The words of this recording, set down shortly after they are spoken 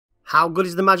How good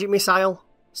is the magic missile?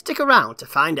 Stick around to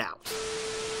find out.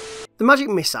 The magic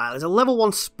missile is a level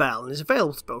 1 spell and is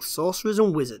available to both sorcerers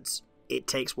and wizards. It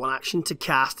takes 1 action to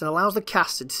cast and allows the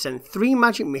caster to send 3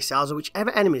 magic missiles at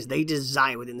whichever enemies they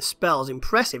desire within the spell's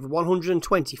impressive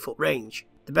 120 foot range.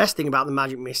 The best thing about the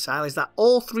magic missile is that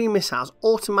all 3 missiles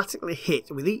automatically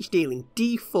hit, with each dealing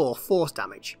D4 force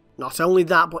damage. Not only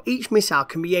that, but each missile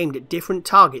can be aimed at different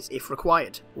targets if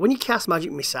required. When you cast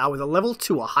magic missile with a level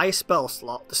 2 or higher spell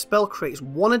slot, the spell creates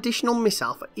 1 additional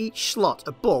missile for each slot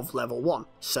above level 1.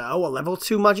 So a level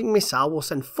 2 magic missile will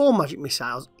send 4 magic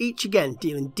missiles, each again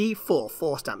dealing D4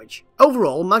 force damage.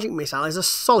 Overall, magic missile is a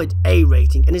solid A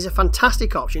rating and is a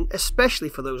fantastic option, especially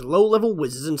for those low level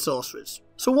wizards and sorcerers.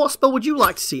 So what spell would you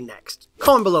like to see next?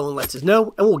 Comment below and let us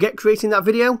know, and we'll get creating that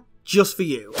video just for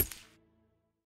you.